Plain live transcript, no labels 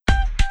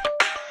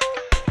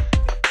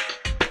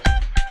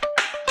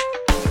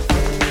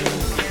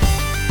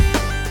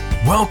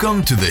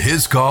Welcome to the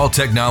His Call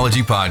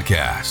Technology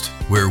Podcast,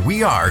 where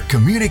we are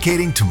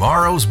communicating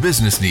tomorrow's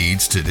business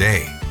needs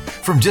today.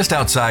 From just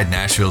outside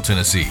Nashville,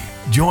 Tennessee,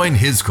 join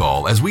His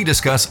Call as we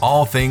discuss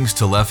all things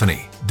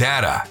telephony,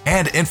 data,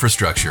 and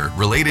infrastructure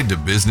related to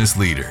business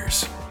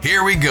leaders.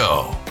 Here we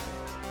go.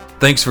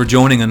 Thanks for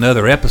joining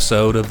another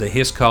episode of the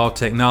His Call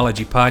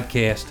Technology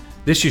Podcast.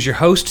 This is your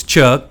host,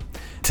 Chuck.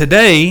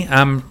 Today,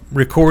 I'm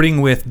recording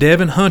with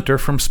Devin Hunter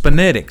from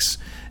Spinetics.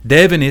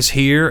 Devin is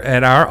here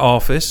at our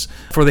office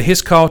for the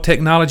His Call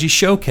Technology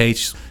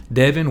Showcase.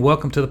 Devin,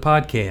 welcome to the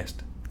podcast.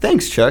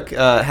 Thanks, Chuck.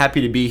 Happy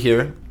to be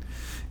here.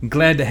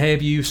 Glad to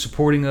have you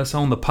supporting us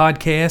on the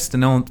podcast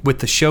and with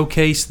the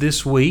showcase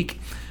this week.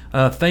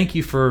 Thank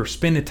you for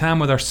spending time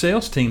with our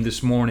sales team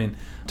this morning,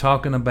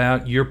 talking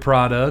about your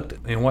product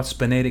and what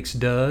Spinetics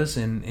does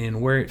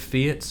and where it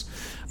fits.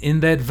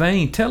 In that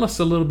vein, tell us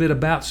a little bit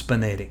about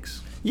Spinetics.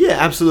 Yeah,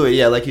 absolutely.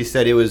 Yeah, like you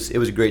said, it was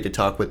great to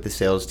talk with the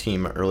sales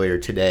team earlier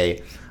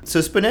today. So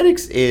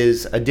Spinetics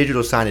is a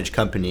digital signage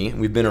company.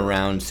 We've been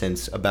around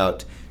since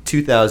about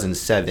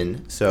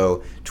 2007,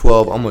 so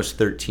 12, almost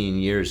 13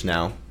 years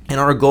now. And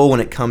our goal when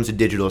it comes to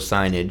digital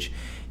signage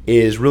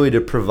is really to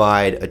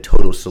provide a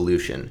total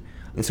solution.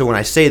 And so when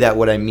I say that,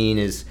 what I mean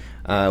is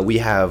we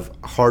have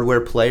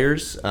hardware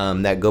players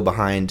that go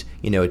behind,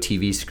 a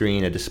TV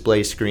screen, a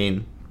display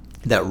screen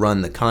that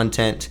run the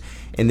content.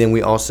 And then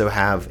we also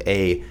have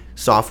a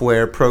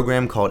software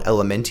program called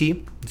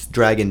Elementi. It's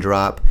drag and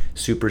drop,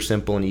 super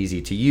simple and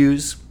easy to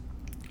use.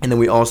 And then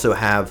we also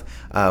have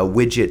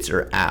widgets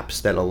or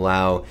apps that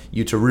allow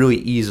you to really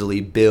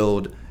easily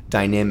build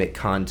dynamic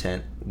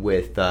content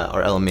with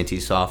our Elementi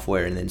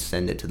software and then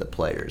send it to the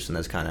players. And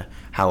that's kind of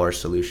how our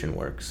solution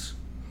works.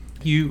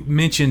 You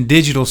mentioned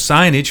digital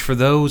signage. For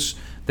those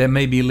that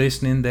may be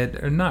listening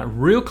that are not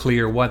real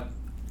clear what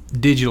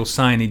digital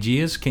signage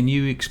is, can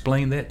you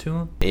explain that to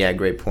them? Yeah,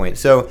 great point.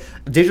 So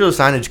digital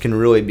signage can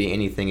really be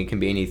anything. It can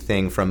be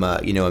anything from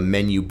a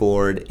menu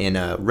board in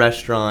a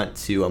restaurant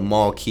to a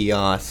mall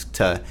kiosk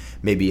to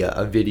maybe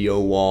a video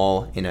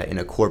wall in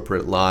a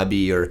corporate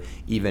lobby, or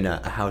even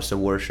a house of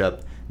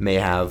worship may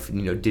have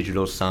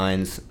digital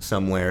signs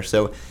somewhere.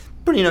 So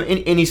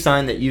any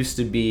sign that used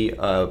to be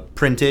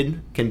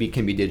printed can be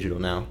digital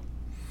now.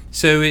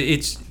 So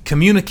it's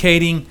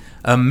communicating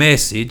a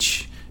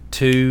message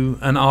to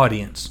an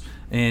audience,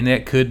 and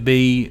that could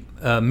be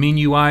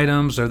menu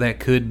items, or that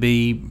could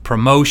be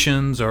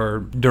promotions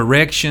or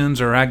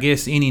directions, or I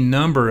guess any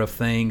number of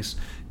things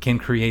can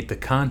create the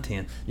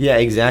content. Yeah,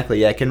 exactly.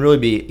 Yeah, it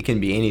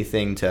can be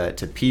anything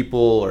to people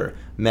or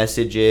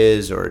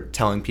messages or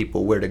telling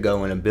people where to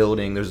go in a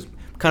building. There's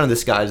kind of the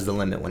sky's the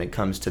limit when it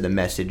comes to the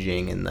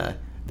messaging and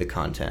the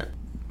content.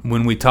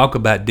 When we talk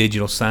about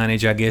digital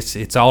signage, I guess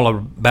it's all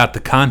about the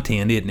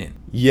content, isn't it?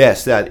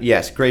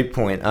 Yes, great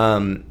point.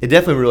 It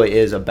definitely really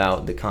is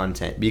about the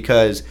content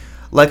because,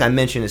 like I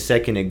mentioned a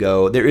second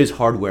ago, there is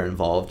hardware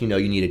involved. You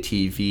need a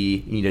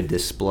TV, you need a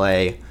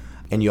display,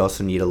 and you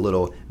also need a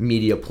little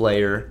media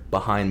player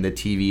behind the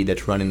TV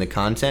that's running the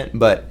content.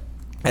 But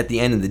at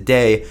the end of the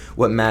day,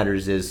 what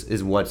matters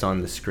is what's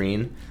on the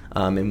screen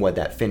and what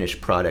that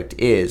finished product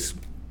is,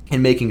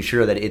 and making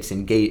sure that it's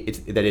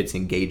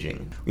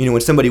engaging.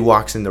 When somebody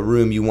walks in the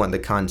room, you want the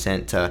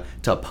content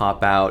to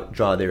pop out,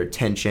 draw their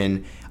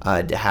attention,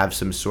 to have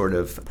some sort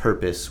of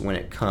purpose when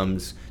it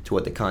comes to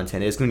what the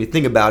content is. When you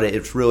think about it,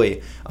 it's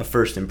really a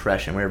first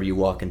impression whenever you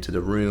walk into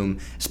the room,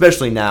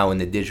 especially now in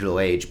the digital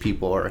age.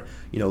 People are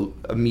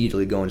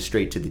immediately going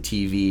straight to the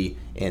TV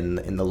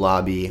in the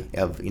lobby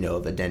of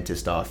a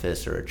dentist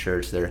office or a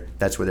church.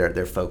 That's where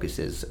their focus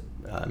is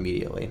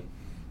immediately.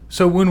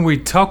 So when we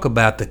talk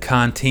about the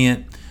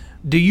content,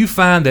 do you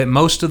find that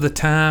most of the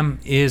time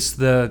is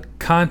the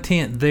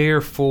content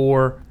there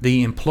for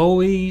the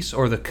employees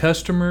or the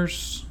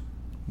customers?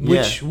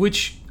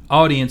 Which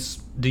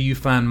audience do you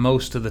find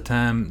most of the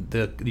time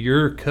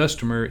your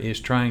customer is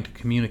trying to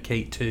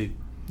communicate to?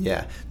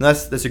 Yeah,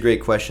 that's a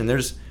great question.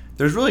 There's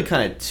really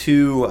kind of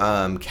two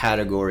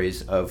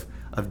categories of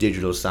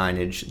digital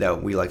signage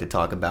that we like to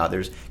talk about.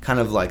 There's kind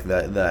of like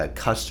the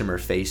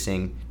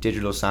customer-facing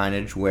digital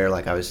signage where,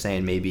 like I was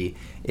saying, maybe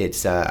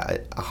it's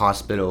a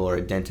hospital or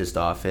a dentist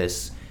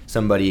office.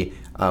 Somebody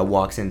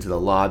walks into the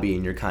lobby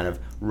and you're kind of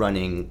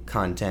running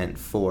content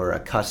for a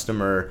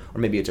customer,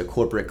 or maybe it's a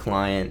corporate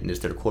client and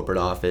it's their corporate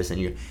office and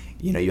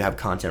you have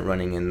content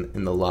running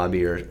in the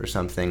lobby or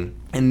something.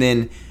 And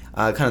then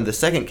kind of the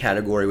second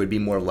category would be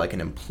more of like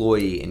an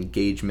employee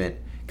engagement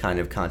kind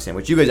of content,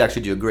 which you guys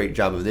actually do a great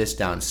job of this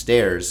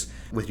downstairs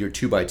with your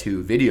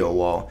 2x2 video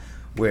wall,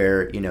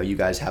 where you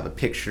guys have a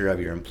picture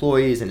of your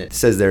employees and it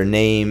says their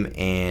name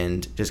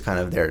and just kind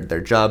of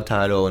their job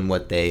title and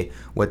what they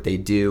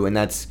do, and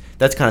that's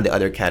kind of the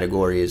other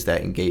category, is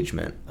that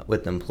engagement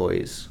with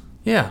employees.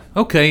 Yeah,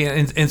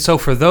 okay. And so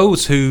for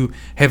those who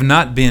have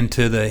not been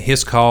to the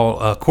His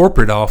Call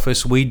corporate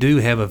office, we do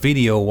have a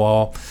video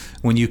wall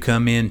when you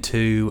come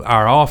into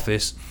our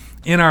office.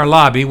 In our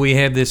lobby, we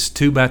have this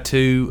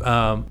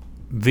 2x2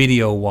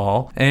 video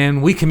wall,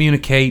 and we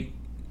communicate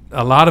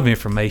a lot of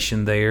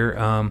information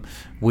there.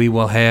 We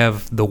will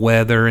have the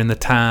weather and the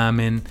time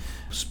and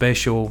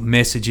special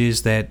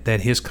messages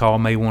that his call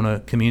may want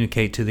to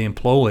communicate to the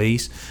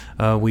employees.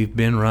 We've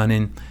been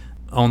running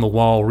on the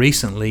wall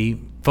recently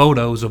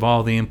photos of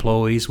all the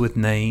employees with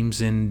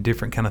names and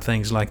different kind of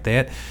things like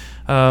that.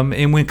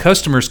 And when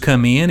customers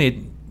come in, it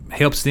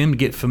helps them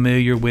get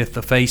familiar with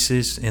the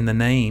faces and the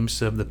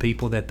names of the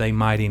people that they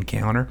might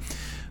encounter.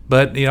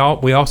 But we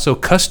also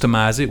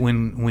customize it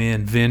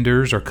when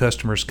vendors or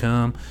customers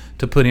come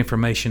to put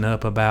information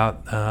up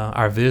about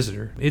our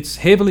visitor. It's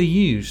heavily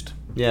used.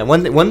 Yeah,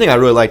 one thing I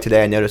really like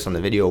today, I noticed on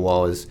the video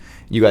wall, is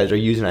you guys are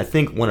using, I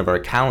think, one of our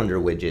calendar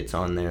widgets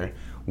on there,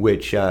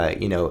 which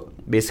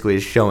basically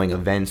is showing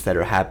events that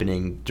are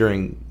happening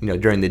during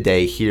the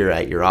day here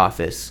at your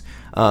office.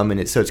 And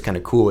it's kind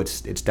of cool.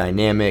 It's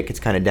dynamic. It's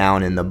kind of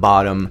down in the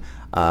bottom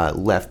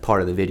left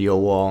part of the video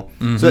wall.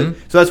 Mm-hmm.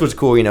 So that's what's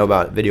cool,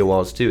 about video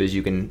walls too, is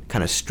you can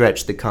kind of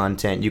stretch the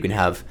content. You can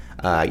have,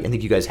 I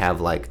think you guys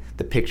have like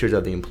the pictures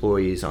of the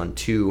employees on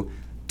two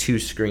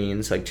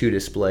screens, like two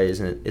displays,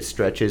 and it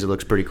stretches. It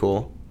looks pretty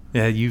cool.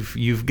 Yeah,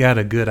 you've got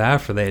a good eye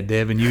for that,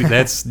 Devin.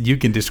 You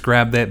can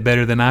describe that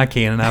better than I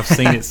can, and I've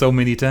seen it so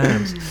many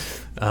times.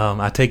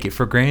 I take it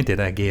for granted,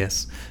 I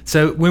guess.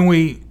 So when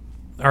we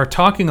are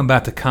talking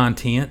about the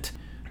content,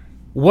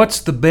 what's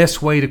the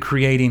best way to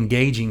create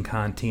engaging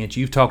content?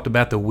 You've talked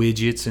about the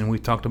widgets, and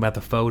we've talked about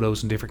the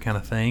photos and different kind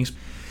of things.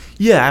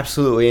 Yeah,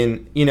 absolutely.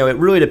 And, it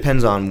really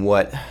depends on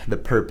what the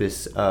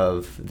purpose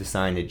of the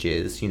signage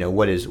is.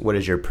 What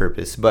is your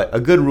purpose? But a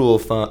good rule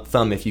of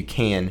thumb, if you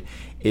can,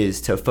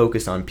 is to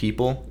focus on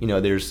people.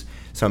 There's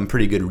some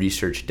pretty good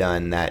research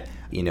done that,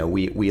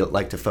 we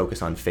like to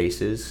focus on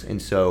faces.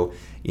 And so,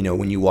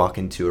 when you walk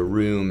into a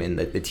room and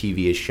the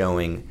TV is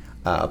showing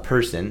a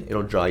person,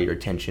 it'll draw your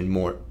attention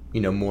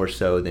more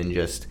so than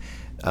just,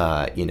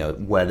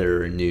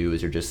 weather or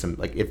news, or just some,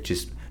 like if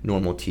just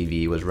normal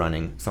TV was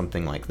running,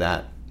 something like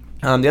that.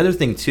 The other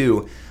thing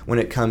too, when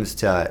it comes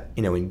to,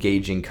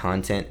 engaging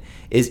content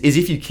is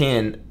if you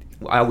can,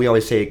 we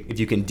always say, if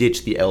you can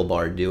ditch the L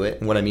bar, do it.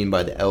 And what I mean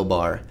by the L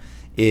bar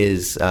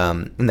is,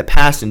 in the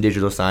past in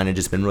digital signage,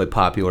 it's been really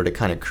popular to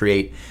kind of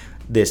create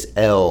this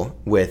L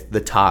with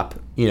the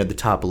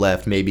top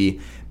left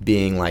maybe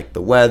being like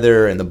the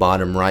weather, and the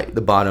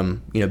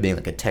bottom being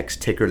like a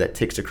text ticker that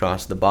ticks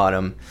across the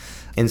bottom.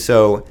 And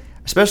so,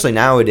 especially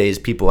nowadays,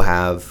 people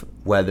have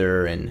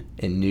weather and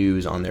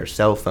news on their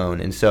cell phone.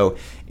 And so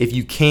if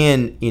you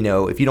can,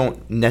 if you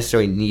don't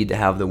necessarily need to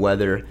have the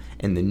weather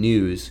and the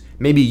news,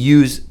 maybe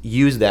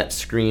use that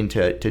screen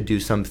to do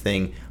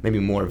something maybe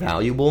more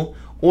valuable.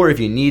 Or if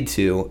you need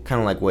to,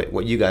 kind of like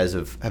what you guys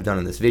have done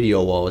in this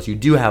video wall, is you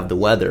do have the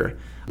weather,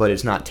 but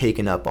it's not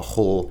taking up a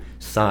whole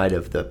side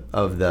of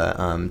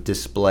the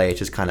display. It's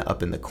just kind of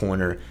up in the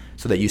corner,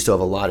 so that you still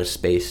have a lot of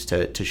space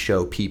to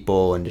show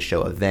people and to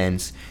show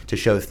events, to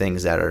show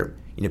things that are,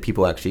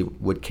 people actually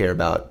would care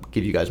about,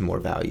 give you guys more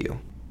value.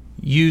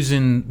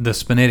 Using the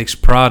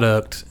Spinetics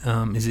product,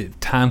 is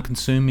it time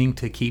consuming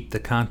to keep the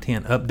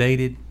content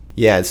updated?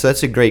 Yeah, so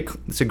that's a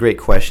great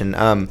question.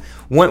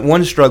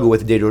 One struggle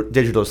with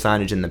digital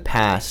signage in the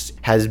past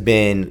has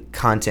been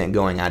content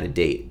going out of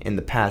date. In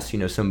the past,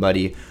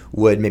 somebody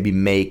would maybe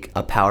make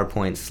a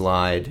PowerPoint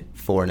slide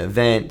for an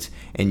event,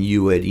 and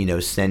you would,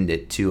 send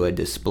it to a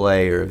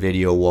display or a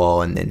video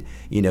wall, and then,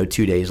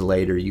 2 days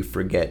later you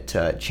forget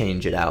to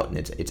change it out, and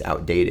it's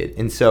outdated.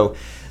 And so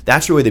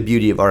that's really the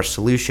beauty of our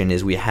solution,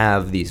 is we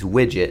have these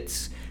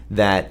widgets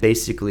that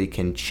basically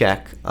can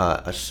check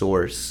a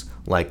source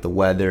like the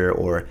weather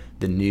or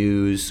the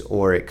news,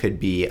 or it could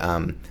be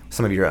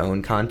some of your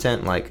own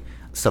content, like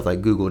stuff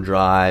like Google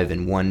Drive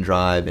and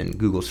OneDrive and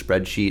Google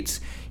Spreadsheets,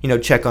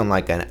 check on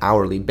like an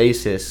hourly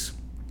basis,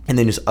 and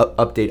then just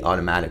update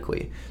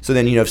automatically. So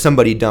then, if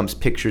somebody dumps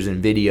pictures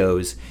and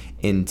videos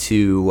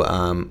into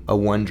a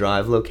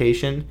OneDrive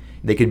location,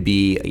 they could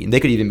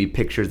even be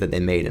pictures that they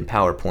made in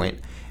PowerPoint.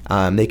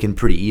 They can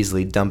pretty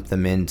easily dump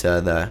them into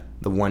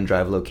the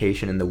OneDrive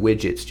location, and the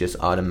widget's just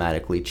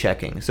automatically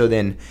checking. So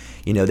then,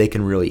 they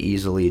can really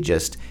easily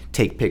just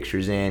take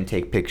pictures in,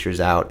 take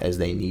pictures out as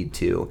they need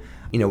to,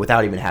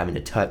 without even having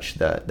to touch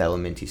the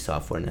Elementi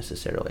software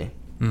necessarily.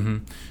 Mm-hmm.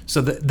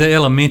 So the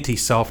Elementi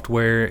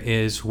software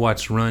is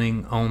what's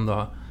running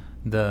on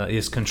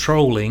is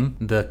controlling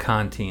the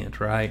content,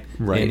 right?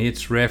 Right. And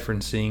it's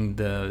referencing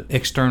the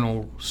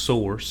external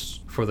source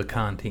for the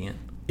content.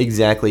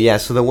 Exactly, yeah.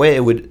 So the way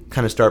it would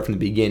kind of start from the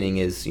beginning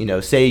is,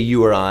 say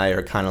you or I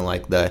are kind of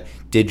like the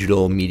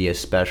digital media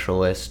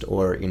specialist,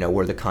 or,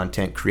 we're the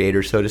content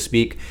creator, so to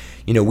speak.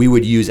 We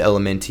would use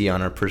Elementi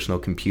on our personal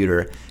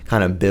computer,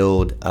 kind of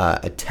build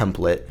a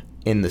template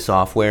in the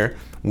software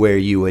where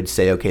you would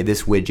say, okay,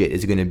 this widget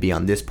is going to be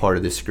on this part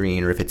of the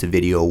screen, or if it's a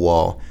video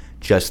wall,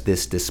 just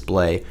this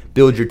display.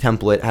 Build your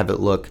template, have it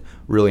look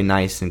really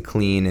nice and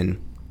clean,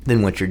 and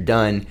then once you're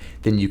done,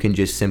 then you can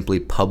just simply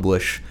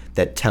publish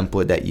that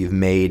template that you've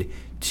made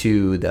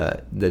to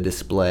the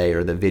display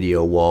or the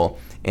video wall.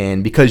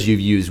 And because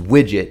you've used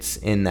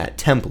widgets in that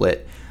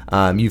template,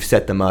 you've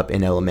set them up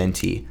in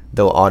Elementi.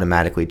 They'll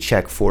automatically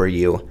check for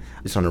you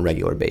just on a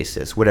regular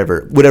basis,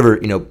 whatever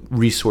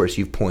resource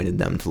you've pointed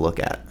them to look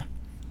at.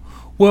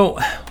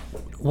 Well,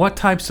 What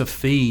types of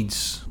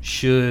feeds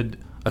should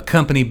a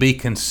company be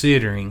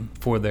considering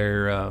for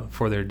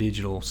their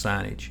digital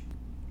signage?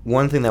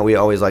 One thing that we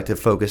always like to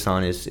focus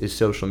on is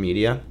social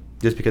media,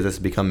 just because it's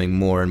becoming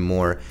more and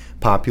more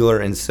popular.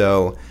 And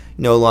so,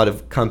 a lot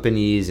of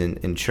companies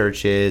and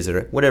churches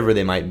or whatever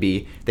they might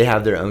be, they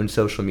have their own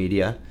social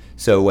media.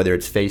 So whether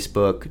it's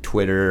Facebook,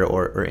 Twitter,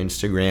 or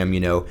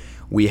Instagram,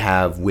 we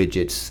have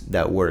widgets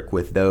that work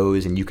with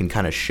those, and you can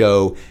kind of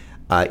show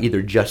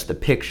either just the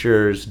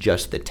pictures,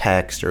 just the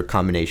text, or a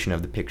combination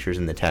of the pictures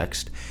and the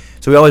text.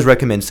 So we always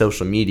recommend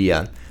social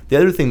media. The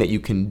other thing that you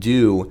can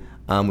do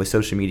with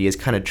social media is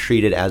kind of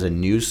treat it as a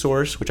news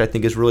source, which I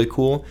think is really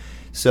cool.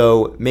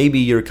 So maybe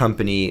your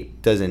company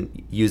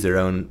doesn't use their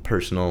own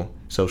personal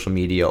social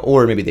media,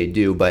 or maybe they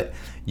do, but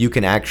you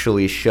can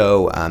actually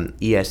show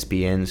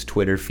ESPN's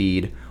Twitter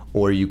feed,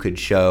 or you could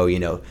show,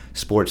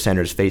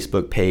 SportsCenter's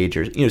Facebook page,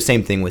 or,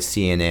 same thing with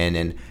CNN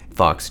and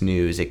Fox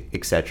News,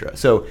 etc.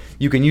 So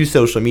you can use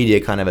social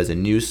media kind of as a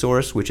news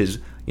source, which is,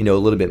 a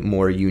little bit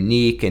more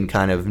unique and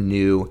kind of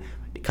new,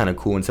 kind of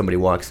cool when somebody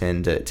walks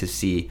in to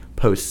see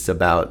posts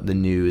about the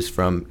news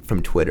from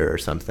Twitter or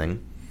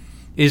something.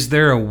 Is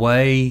there a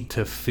way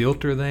to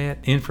filter that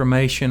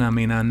information? I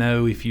mean, I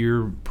know if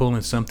you're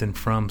pulling something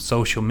from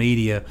social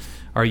media,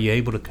 are you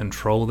able to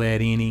control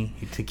that any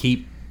to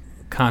keep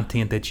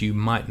content that you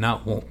might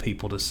not want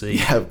people to see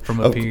from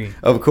appearing?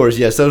 Of course,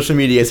 yeah. Social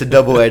media is a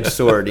double-edged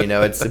sword.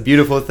 It's a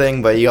beautiful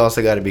thing, but you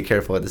also got to be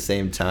careful at the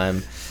same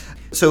time.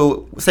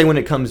 So, say when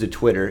it comes to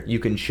Twitter, you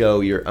can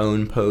show your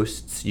own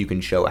posts, you can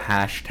show a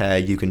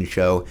hashtag, you can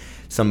show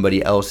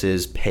somebody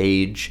else's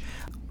page.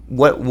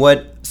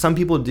 What some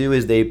people do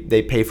is they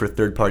pay for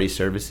third-party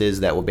services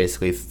that will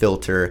basically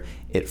filter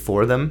it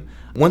for them.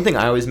 One thing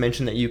I always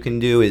mention that you can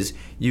do is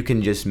you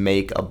can just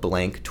make a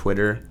blank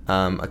Twitter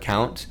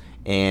account,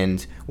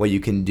 and what you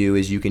can do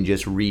is you can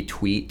just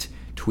retweet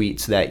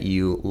tweets that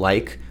you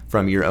like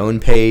from your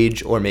own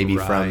page, or maybe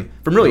from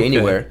really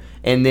anywhere.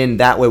 And then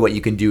that way what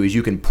you can do is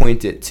you can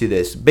point it to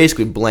this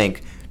basically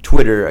blank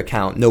Twitter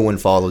account. No one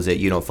follows it.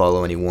 You don't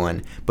follow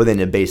anyone. But then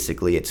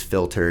it's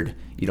filtered.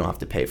 You don't have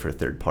to pay for a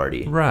third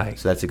party. Right.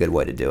 So that's a good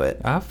way to do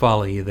it. I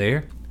follow you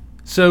there.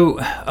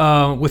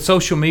 So with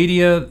social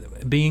media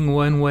being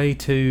one way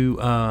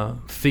to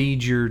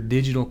feed your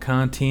digital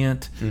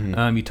content,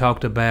 you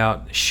talked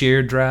about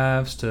share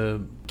drives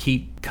to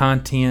keep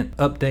content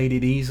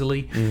updated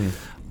easily.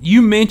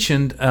 You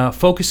mentioned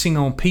focusing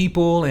on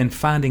people and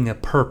finding a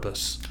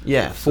purpose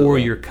for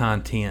your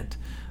content.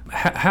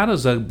 How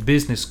does a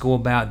business go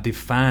about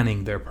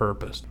defining their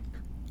purpose?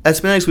 At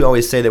Spinetics, we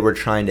always say that we're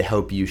trying to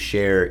help you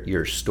share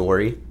your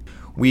story.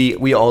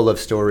 We all love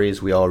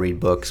stories. We all read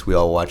books. We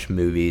all watch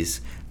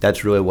movies.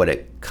 That's really what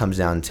it comes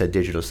down to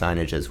digital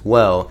signage as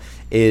well,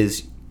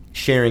 is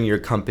sharing your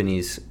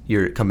company's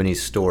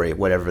story,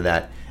 whatever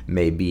that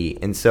may be.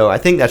 And so I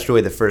think that's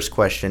really the first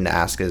question to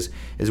ask is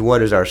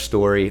what is our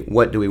story?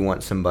 What do we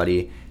want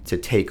somebody to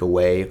take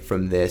away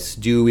from this?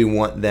 Do we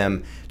want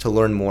them to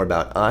learn more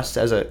about us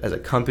as a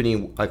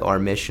company, like our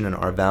mission and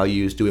our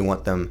values? Do we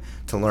want them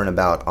to learn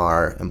about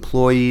our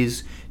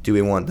employees? Do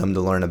we want them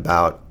to learn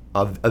about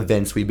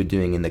events we've been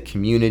doing in the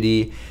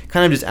community?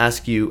 Kind of just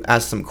ask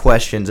some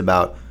questions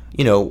about,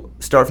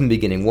 start from the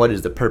beginning. What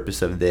is the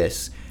purpose of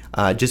this?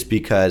 Just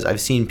because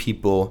I've seen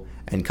people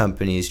and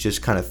companies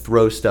just kind of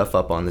throw stuff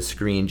up on the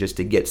screen just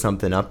to get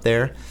something up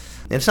there.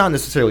 And it's not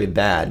necessarily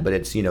bad, but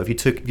it's, if you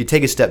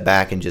take a step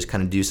back and just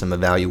kind of do some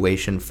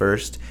evaluation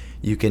first,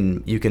 you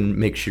can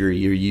make sure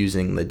you're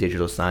using the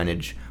digital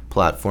signage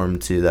platform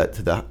to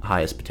the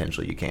highest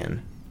potential you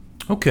can.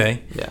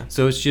 Okay. Yeah.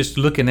 So it's just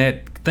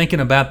thinking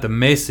about the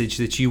message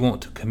that you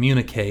want to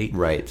communicate.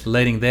 Right.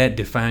 Letting that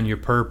define your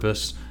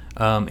purpose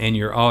and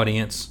your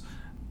audience.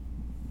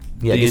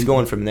 Yeah, just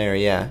going from there,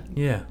 yeah.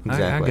 Yeah,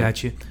 exactly. I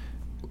got you.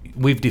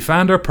 We've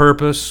defined our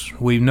purpose.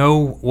 We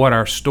know what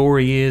our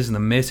story is and the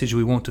message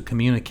we want to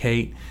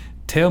communicate.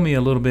 Tell me a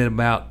little bit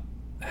about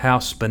how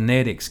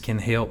Spinetics can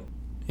help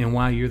and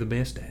why you're the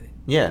best at it.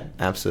 Yeah,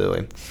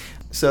 absolutely.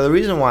 So the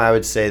reason why I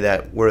would say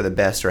that we're the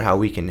best, or how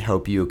we can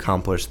help you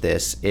accomplish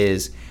this,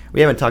 is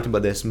we haven't talked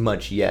about this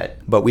much yet,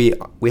 but we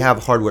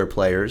have hardware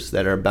players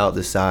that are about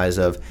the size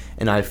of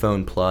an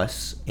iPhone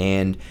Plus,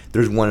 and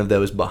there's one of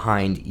those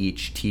behind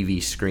each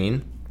TV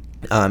screen.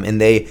 And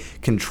they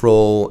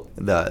control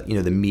the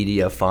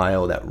media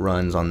file that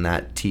runs on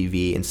that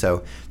TV. And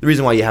so the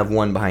reason why you have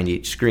one behind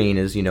each screen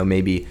is,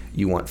 maybe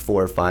you want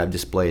 4 or 5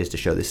 displays to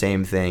show the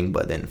same thing,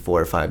 but then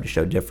 4 or 5 to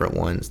show different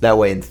ones. That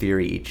way, in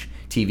theory, each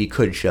TV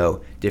could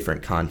show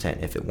different content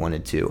if it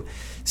wanted to.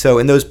 So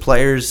in those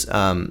players,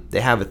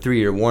 they have a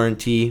 3-year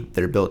warranty.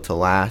 They're built to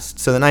last.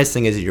 So the nice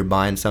thing is that you're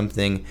buying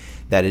something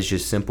that is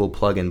just simple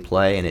plug and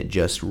play, and it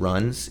just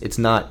runs. It's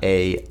not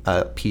a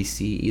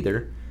PC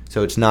either.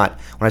 So it's not,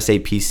 when I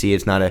say PC,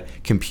 it's not a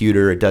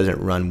computer. It doesn't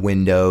run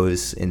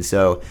Windows. And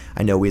so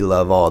I know we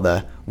love all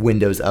the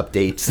Windows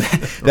updates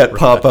that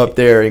pop up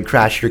there and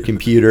crash your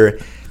computer.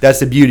 That's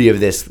the beauty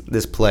of this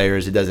player,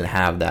 is it doesn't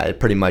have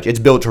that. It's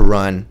built to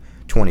run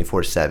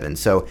 24/7.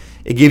 So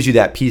it gives you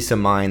that peace of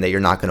mind that you're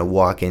not going to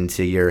walk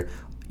into your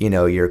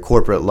your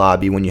corporate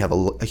lobby when you have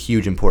a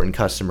huge important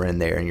customer in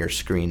there and your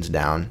screen's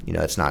down.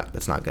 That's not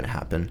going to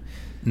happen.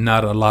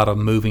 Not a lot of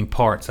moving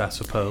parts, I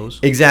suppose.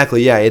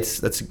 Exactly. Yeah,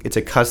 it's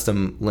a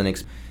custom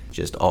Linux,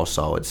 just all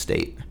solid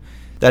state.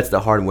 That's the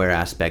hardware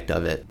aspect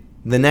of it.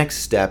 The next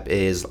step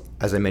is,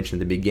 as I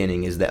mentioned at the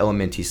beginning, is the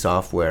Elementi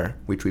software,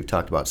 which we've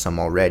talked about some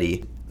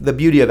already. The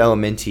beauty of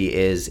Elementi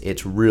is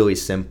it's really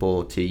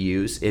simple to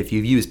use. If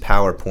you've used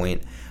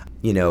PowerPoint,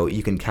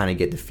 you can kind of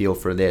get the feel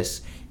for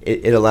this.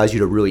 It allows you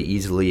to really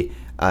easily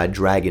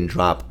drag and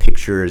drop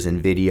pictures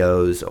and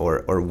videos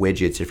or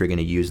widgets if you're going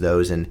to use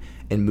those and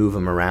move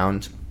them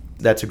around.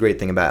 That's a great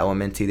thing about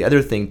Elementi. The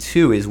other thing,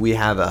 too, is we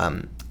have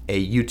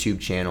a YouTube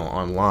channel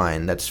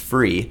online that's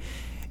free,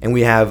 and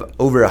we have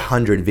over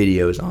 100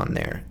 videos on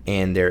there.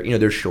 And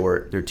they're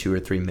short. They're 2 or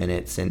 3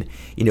 minutes. And,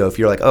 if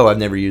you're like, oh, I've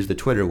never used the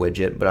Twitter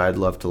widget, but I'd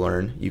love to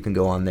learn, you can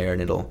go on there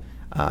and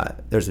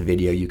there's a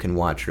video you can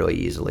watch really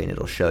easily and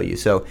it'll show you.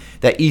 So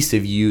that ease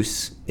of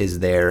use is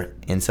there.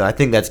 And so I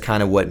think that's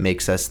kind of what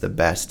makes us the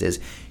best is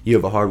you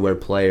have a hardware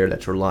player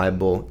that's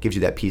reliable, gives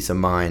you that peace of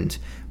mind,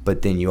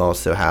 but then you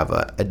also have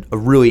a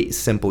really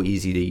simple,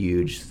 easy to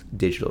use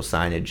digital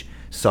signage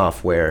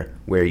software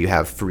where you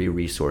have free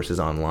resources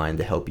online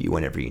to help you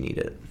whenever you need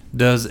it.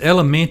 Does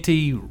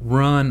Elementi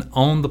run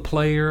on the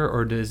player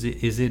or is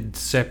it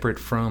separate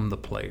from the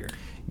player?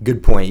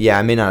 Good point. Yeah,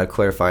 I may not have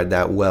clarified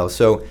that well.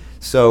 So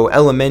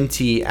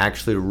Elementi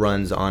actually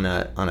runs on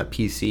a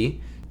PC.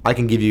 I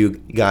can give you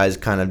guys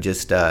kind of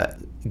just a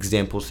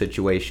example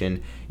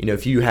situation.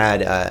 If you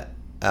had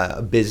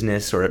a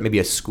business or maybe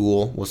a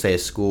school, we'll say a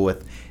school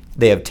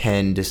they have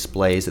 10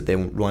 displays that they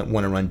want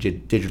to run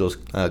digital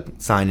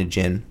signage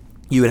in.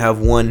 You would have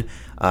one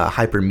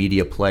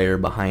hypermedia player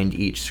behind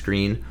each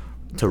screen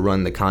to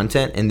run the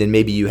content, and then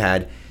maybe you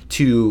had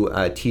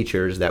 2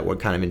 teachers that were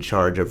kind of in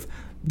charge of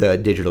the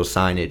digital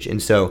signage.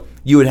 And so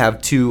you would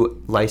have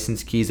 2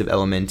 license keys of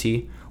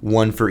Elementi,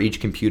 one for each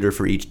computer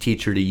for each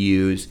teacher to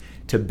use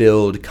to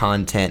build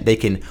content. They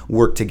can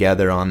work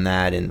together on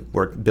that and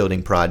work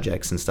building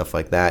projects and stuff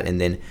like that.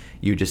 And then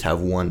you just have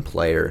one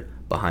player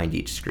behind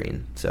each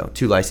screen. So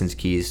 2 license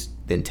keys,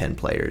 then 10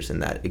 players in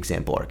that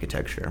example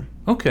architecture.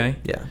 Okay.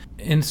 Yeah.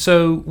 And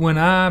so when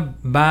I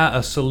buy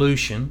a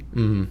solution,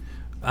 Mm-hmm.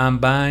 I'm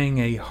buying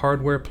a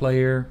hardware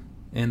player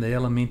and the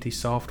Elementi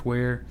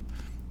software.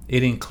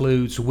 It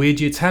includes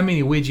widgets. How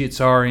many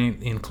widgets are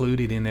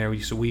included in there?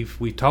 So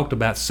we've talked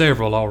about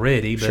several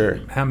already, but Sure.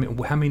 how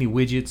many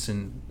widgets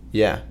and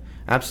Yeah,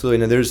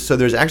 absolutely. No,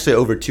 there's actually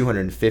over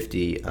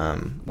 250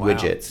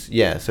 widgets.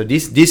 Yeah, so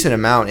decent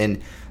amount,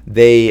 and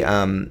they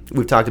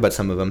we've talked about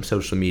some of them: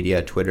 social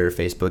media, Twitter,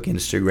 Facebook,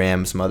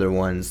 Instagram. Some other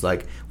ones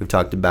like we've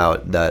talked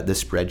about the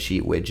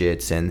spreadsheet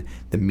widgets and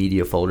the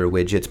media folder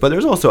widgets. But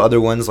there's also other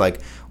ones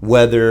like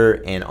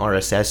weather and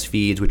RSS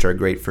feeds, which are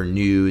great for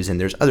news. And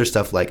there's other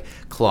stuff like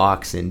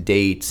clocks and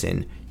dates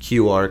and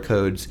QR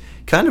codes.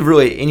 Kind of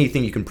really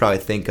anything you can probably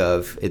think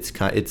of.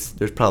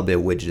 There's probably a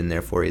widget in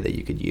there for you that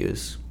you could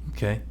use.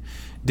 Okay.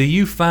 Do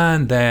you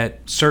find that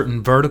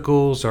certain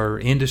verticals or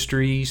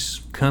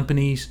industries,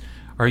 companies,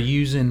 are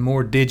using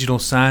more digital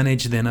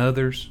signage than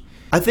others?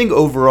 I think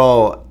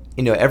overall,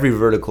 every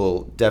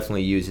vertical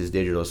definitely uses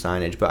digital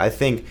signage, but I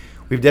think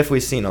we've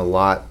definitely seen a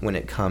lot when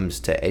it comes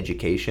to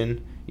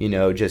education,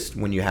 just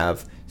when you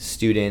have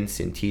students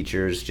and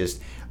teachers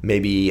just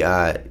maybe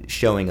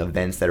showing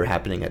events that are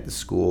happening at the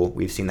school.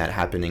 We've seen that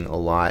happening a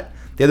lot.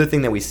 The other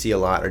thing that we see a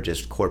lot are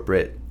just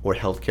corporate or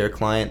healthcare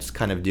clients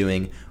kind of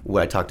doing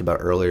what I talked about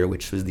earlier,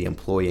 which was the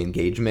employee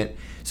engagement.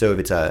 So if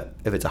it's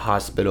a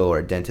hospital or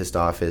a dentist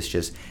office,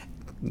 just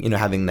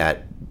having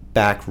that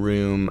back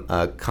room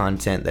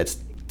content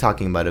that's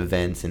talking about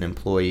events and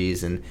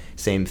employees, and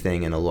same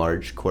thing in a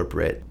large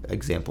corporate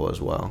example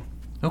as well.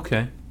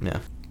 Okay. Yeah.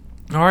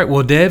 All right.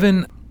 Well,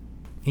 Devin,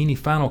 any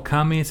final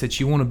comments that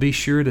you want to be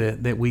sure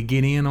that we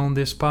get in on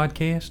this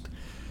podcast?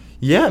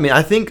 Yeah,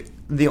 I think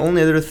the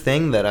only other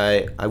thing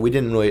that we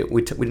didn't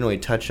really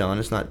touch on,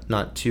 it's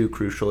not too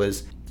crucial,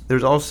 is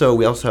we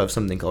also have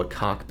something called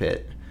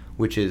Cockpit,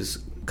 which is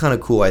kind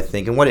of cool, I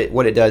think. And what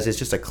it does is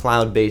just a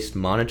cloud-based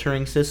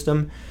monitoring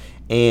system,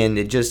 and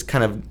it just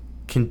kind of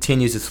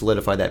continues to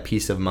solidify that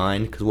peace of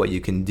mind, because what you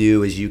can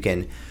do is you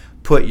can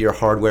put your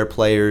hardware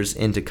players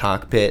into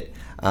Cockpit,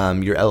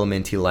 your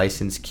Elementi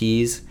license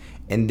keys,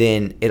 and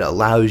then it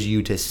allows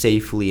you to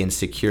safely and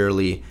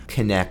securely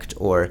connect,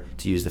 or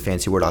to use the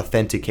fancy word,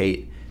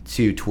 authenticate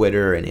to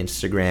Twitter and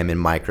Instagram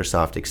and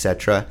Microsoft,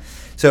 etc.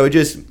 So it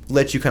just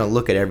lets you kind of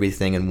look at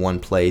everything in one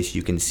place.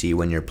 You can see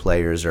when your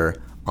players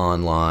are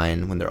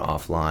online, when they're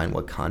offline,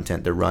 what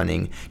content they're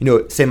running.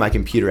 Say my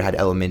computer had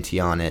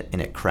Elementi on it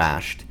and it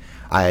crashed.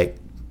 I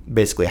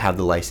basically have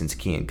the license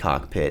key in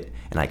Cockpit,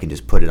 and I can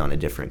just put it on a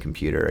different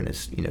computer, and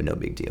it's no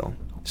big deal.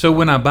 So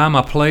when I buy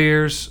my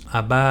players,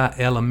 I buy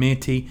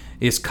Elementi.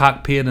 Is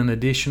Cockpit an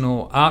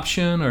additional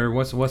option, or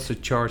what's the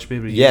charge to be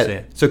able to use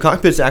that? So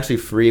Cockpit's actually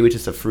free, which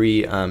is a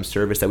free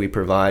service that we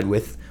provide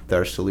with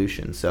our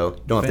solution. So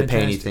you don't have to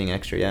pay anything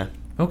extra. Yeah.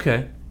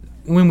 Okay.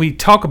 When we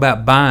talk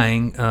about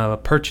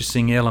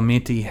purchasing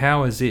Elementi,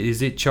 how is it?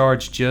 Is it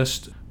charged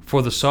just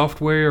for the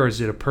software, or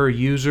is it a per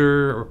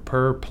user or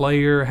per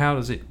player? How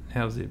does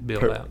it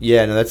build out?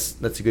 Yeah, no,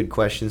 that's a good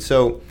question.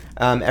 So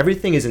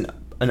everything is an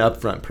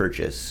upfront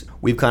purchase.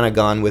 We've kind of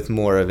gone with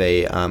more of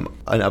an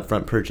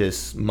upfront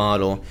purchase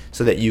model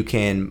so that you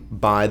can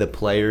buy the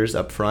players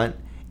up front,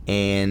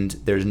 and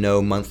there's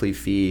no monthly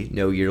fee,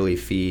 no yearly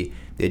fee.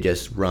 They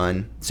just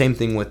run. Same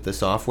thing with the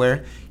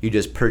software. You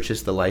just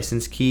purchase the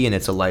license key, and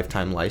it's a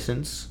lifetime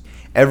license.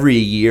 Every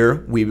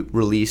year we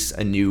release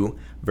a new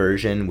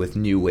version with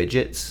new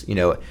widgets,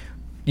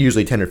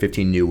 usually 10 or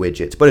 15 new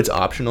widgets, but it's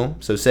optional.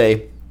 So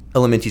say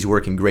Elementi's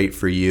working great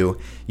for you,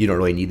 you don't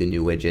really need the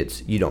new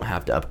widgets, you don't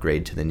have to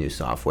upgrade to the new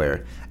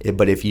software.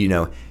 But if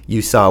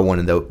you saw one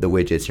of the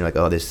widgets and you're like,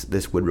 oh,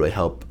 this would really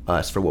help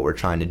us for what we're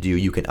trying to do,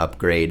 you can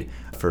upgrade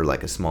for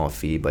like a small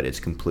fee, but it's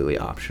completely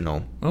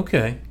optional.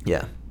 Okay.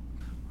 Yeah.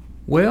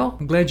 Well,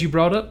 I'm glad you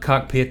brought up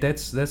Cockpit.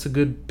 That's a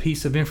good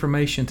piece of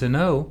information to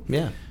know.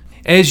 Yeah.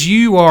 As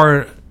you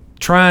are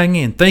trying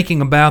and thinking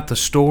about the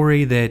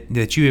story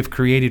that you have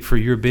created for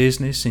your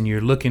business, and you're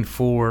looking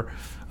for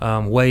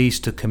ways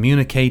to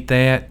communicate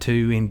that,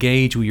 to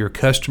engage with your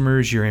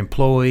customers, your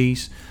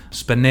employees,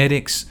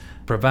 Spinetics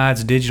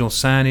provides digital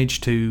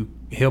signage to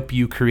help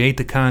you create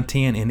the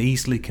content and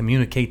easily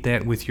communicate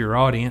that with your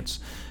audience.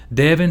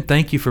 Devin,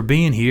 thank you for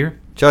being here.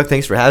 Chuck,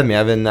 thanks for having me.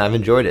 I've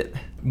enjoyed it.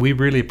 We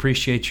really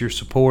appreciate your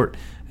support,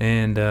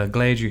 and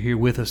glad you're here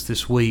with us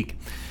this week.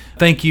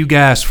 Thank you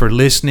guys for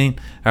listening.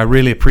 I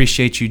really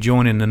appreciate you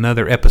joining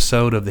another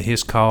episode of the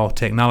His Call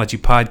Technology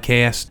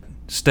Podcast.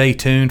 Stay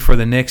tuned for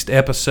the next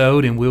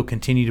episode, and we'll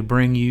continue to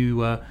bring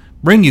you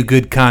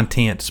good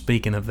content,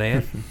 speaking of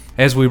that.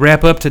 As we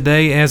wrap up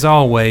today, as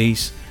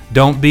always,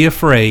 don't be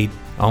afraid,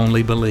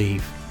 only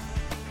believe.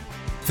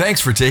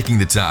 Thanks for taking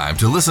the time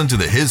to listen to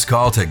the His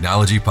Call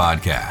Technology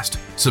Podcast.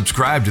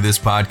 Subscribe to this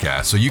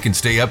podcast so you can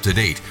stay up to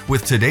date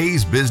with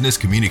today's business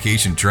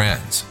communication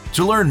trends.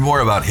 To learn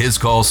more about His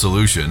Call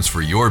solutions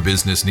for your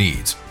business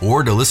needs,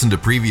 or to listen to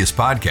previous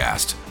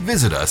podcasts,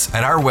 visit us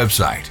at our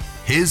website,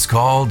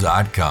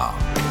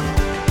 hiscall.com.